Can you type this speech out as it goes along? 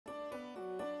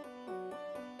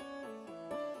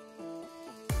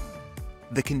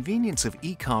The convenience of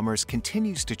e-commerce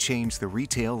continues to change the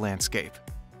retail landscape.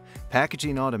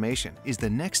 Packaging automation is the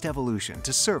next evolution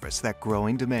to service that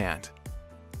growing demand.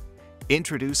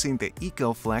 Introducing the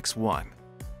EcoFlex One,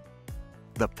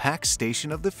 the pack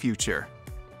station of the future.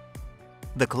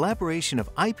 The collaboration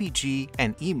of IPG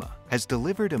and IMA has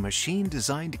delivered a machine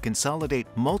designed to consolidate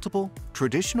multiple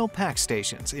traditional pack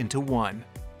stations into one.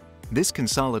 This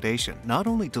consolidation not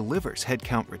only delivers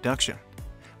headcount reduction,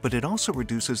 but it also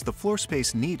reduces the floor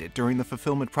space needed during the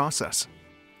fulfillment process,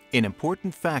 an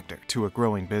important factor to a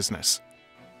growing business.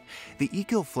 The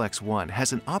EcoFlex One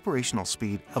has an operational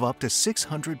speed of up to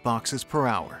 600 boxes per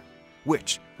hour,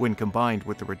 which, when combined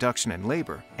with the reduction in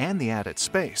labor and the added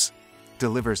space,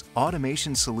 delivers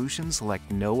automation solutions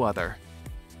like no other.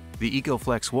 The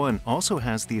EcoFlex One also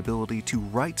has the ability to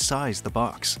right-size the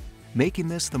box, making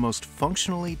this the most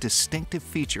functionally distinctive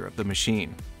feature of the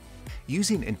machine.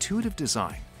 Using intuitive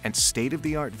design and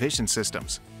state-of-the-art vision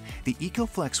systems, the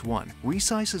EcoFlex One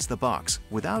resizes the box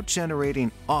without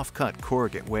generating off-cut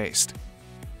corrugate waste.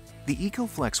 The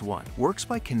EcoFlex One works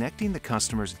by connecting the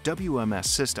customer's WMS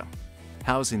system,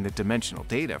 housing the dimensional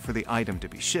data for the item to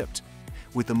be shipped,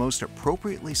 with the most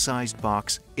appropriately sized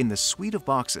box in the suite of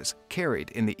boxes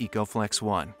carried in the EcoFlex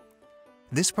One.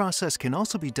 This process can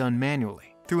also be done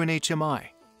manually through an HMI.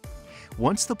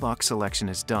 Once the box selection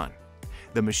is done,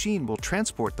 the machine will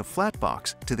transport the flat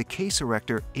box to the case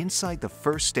erector inside the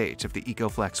first stage of the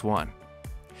EcoFlex One.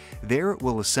 There it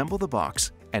will assemble the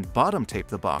box and bottom tape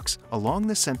the box along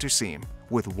the center seam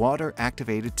with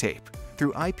water-activated tape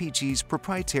through IPG's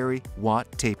proprietary Watt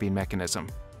taping mechanism.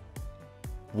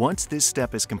 Once this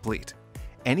step is complete,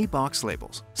 any box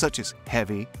labels, such as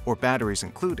heavy or batteries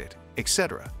included,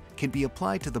 etc., can be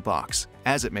applied to the box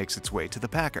as it makes its way to the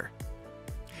packer.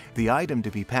 The item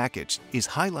to be packaged is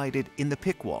highlighted in the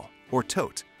pick wall or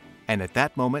tote, and at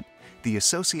that moment, the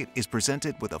associate is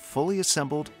presented with a fully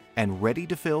assembled and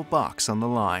ready-to-fill box on the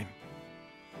line.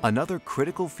 Another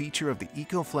critical feature of the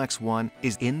EcoFlex One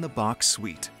is in the box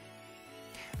suite.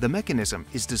 The mechanism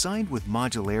is designed with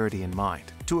modularity in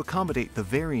mind to accommodate the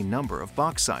varying number of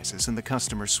box sizes in the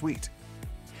customer suite.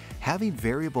 Having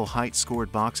variable height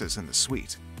scored boxes in the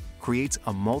suite creates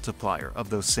a multiplier of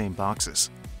those same boxes.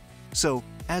 So,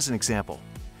 as an example,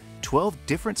 12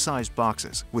 different sized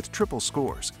boxes with triple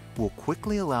scores will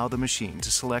quickly allow the machine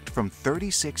to select from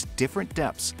 36 different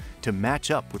depths to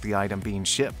match up with the item being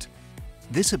shipped.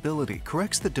 This ability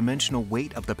corrects the dimensional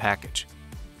weight of the package,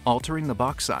 altering the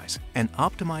box size and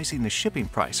optimizing the shipping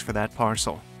price for that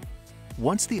parcel.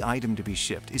 Once the item to be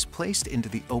shipped is placed into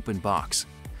the open box,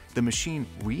 the machine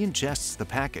re-ingests the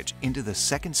package into the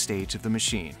second stage of the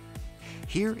machine.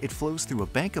 Here it flows through a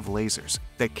bank of lasers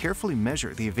that carefully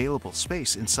measure the available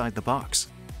space inside the box.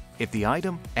 If the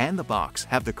item and the box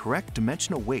have the correct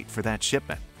dimensional weight for that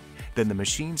shipment, then the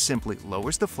machine simply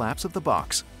lowers the flaps of the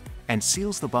box and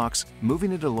seals the box,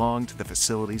 moving it along to the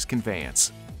facility's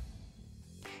conveyance.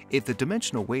 If the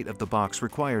dimensional weight of the box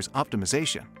requires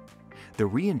optimization, the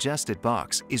re-ingested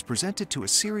box is presented to a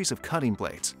series of cutting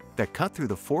blades that cut through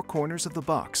the four corners of the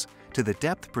box to the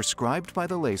depth prescribed by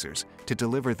the lasers to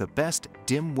deliver the best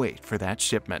dim weight for that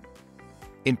shipment.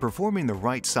 In performing the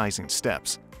right sizing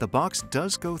steps, the box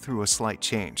does go through a slight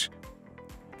change.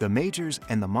 The majors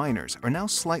and the minors are now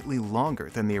slightly longer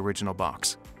than the original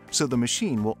box, so the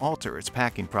machine will alter its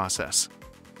packing process.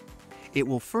 It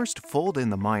will first fold in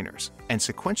the minors and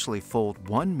sequentially fold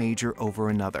one major over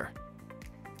another.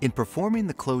 In performing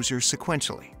the closure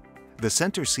sequentially, the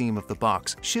center seam of the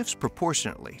box shifts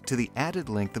proportionately to the added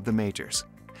length of the majors.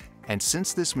 And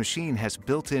since this machine has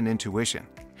built-in intuition,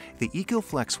 the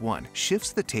EcoFlex One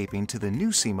shifts the taping to the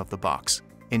new seam of the box,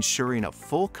 ensuring a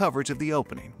full coverage of the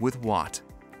opening with Watt.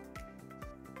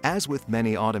 As with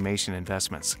many automation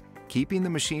investments, keeping the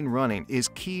machine running is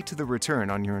key to the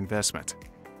return on your investment.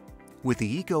 With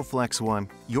the EcoFlex One,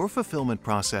 your fulfillment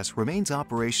process remains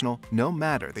operational no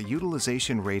matter the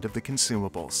utilization rate of the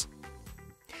consumables.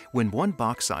 When one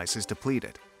box size is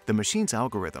depleted, the machine's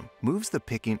algorithm moves the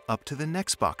picking up to the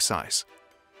next box size.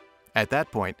 At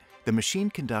that point, the machine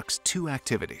conducts two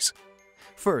activities.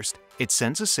 First, it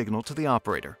sends a signal to the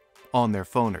operator, on their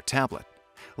phone or tablet,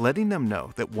 letting them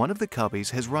know that one of the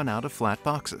cubbies has run out of flat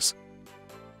boxes.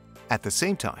 At the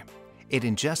same time, it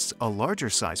ingests a larger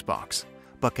size box,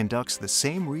 but conducts the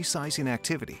same resizing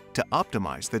activity to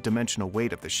optimize the dimensional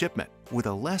weight of the shipment with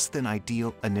a less than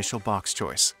ideal initial box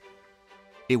choice.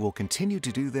 It will continue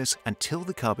to do this until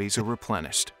the cubbies are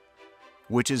replenished,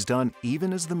 which is done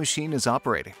even as the machine is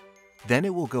operating. Then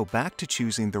it will go back to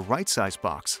choosing the right size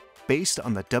box based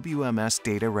on the WMS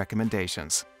data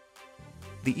recommendations.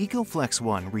 The EcoFlex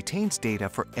One retains data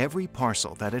for every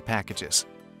parcel that it packages.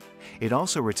 It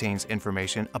also retains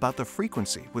information about the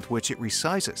frequency with which it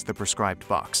resizes the prescribed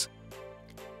box.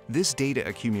 This data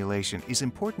accumulation is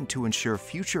important to ensure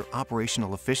future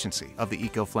operational efficiency of the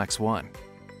EcoFlex One.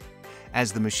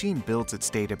 As the machine builds its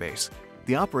database,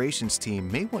 the operations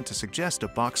team may want to suggest a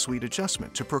box suite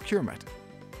adjustment to procurement,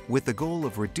 with the goal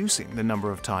of reducing the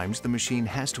number of times the machine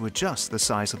has to adjust the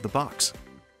size of the box.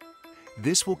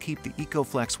 This will keep the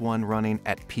EcoFlex One running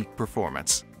at peak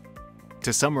performance.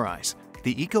 To summarize,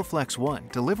 the EcoFlex One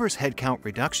delivers headcount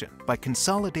reduction by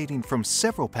consolidating from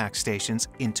several pack stations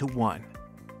into one.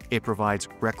 It provides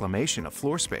reclamation of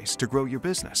floor space to grow your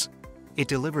business. It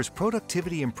delivers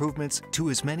productivity improvements to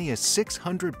as many as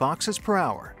 600 boxes per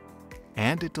hour.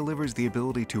 And it delivers the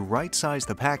ability to right-size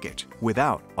the package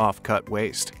without off-cut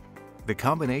waste. The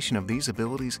combination of these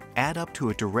abilities add up to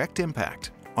a direct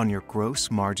impact on your gross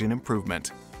margin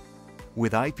improvement.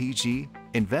 With IPG,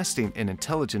 investing in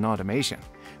intelligent automation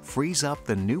frees up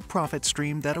the new profit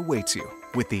stream that awaits you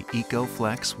with the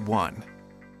EcoFlex One.